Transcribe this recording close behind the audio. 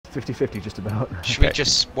50-50 just about. Should we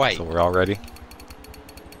just wait? So we're all ready?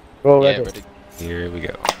 We're all Yeah, ready. ready. Here we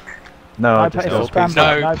go. No, No just pace no. lap, Scramble.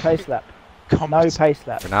 No. No pace lap. No Combat. pace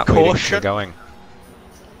lap. We're not waiting. Caution. We're going.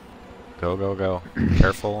 Go, go, go.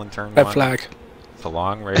 Careful in turn Red one. flag. It's a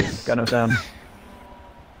long race. Gun us down.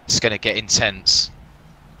 It's gonna get intense.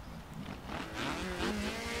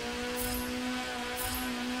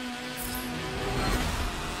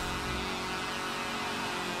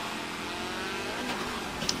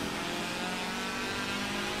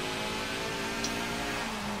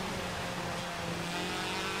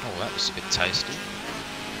 Oh, that was a bit tasty.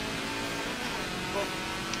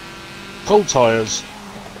 Pull tyres.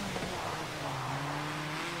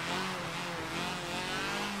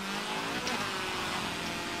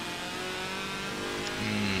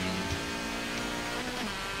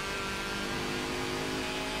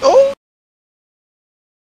 Oh!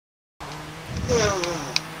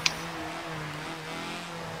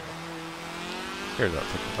 Here, though.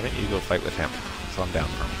 Why don't you go fight with him? Slow him down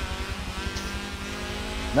for me.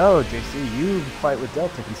 No, JC, you fight with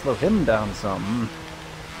Delta and slow him down some.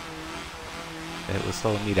 It was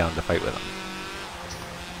slowing me down to fight with him.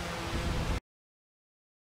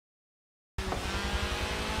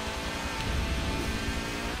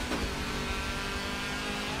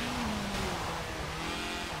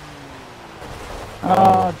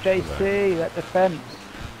 Oh, JC, that defense.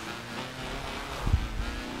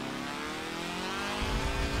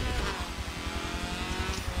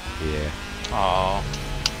 Yeah. Oh.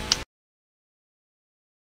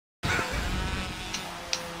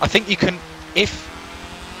 I think you can, if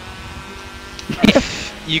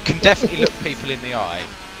you can definitely look people in the eye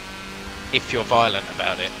if you're violent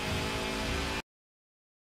about it.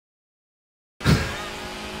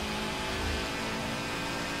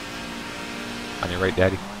 On your right,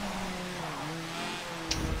 Daddy.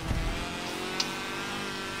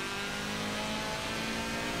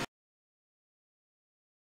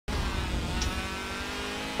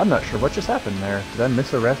 I'm not sure what just happened there. Did I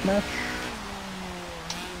miss a ref match?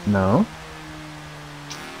 No.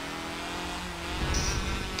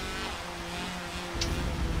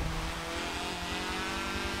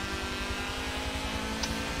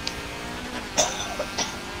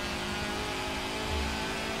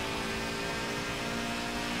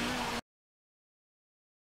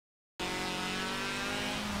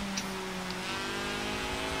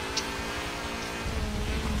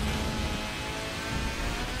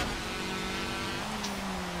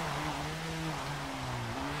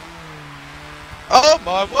 Oh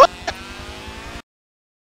my word!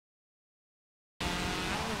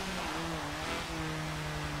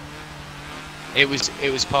 It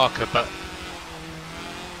was Parker, but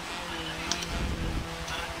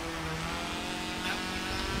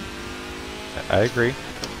I agree.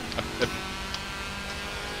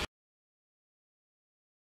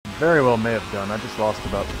 Very well may have done. I just lost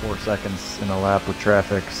about 4 seconds in a lap with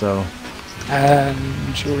traffic, so...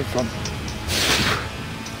 And you're in front.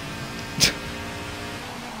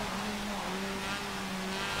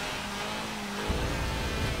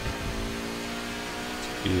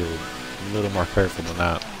 Be a little more careful than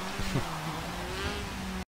that.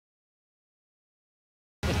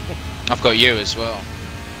 I've got you as well.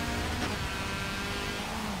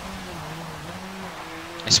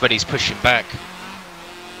 It's when he's pushing back.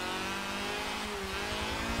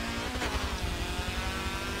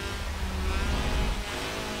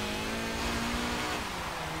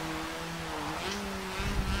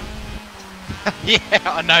 Yeah,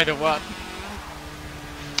 I know the one.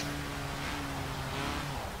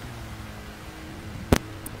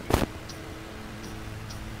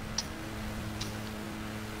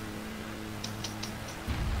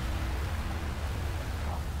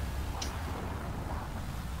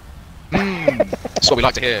 That's what we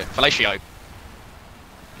like to hear. Fellatio.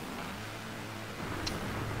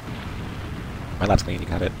 My lap's clean, you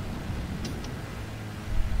got it.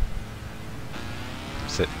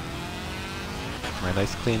 Sit. My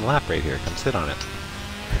nice clean lap right here. Come sit on it.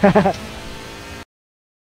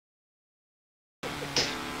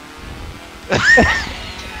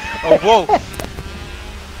 A wolf.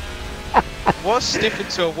 What's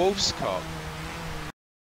different to a wolf's cock?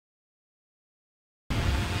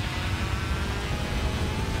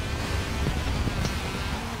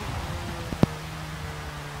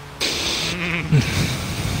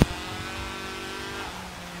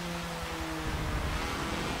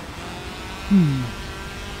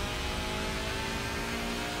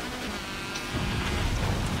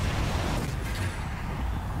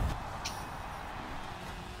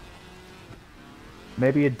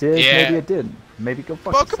 Maybe it did, Yeah. maybe it didn't. Maybe go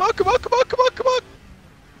fuck Come on, come on, come on, come on, come on, come on!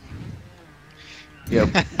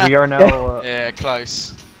 Yeah, we are now. Yeah,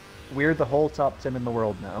 close. We're the whole top 10 in the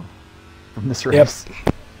world now from this Yep. race.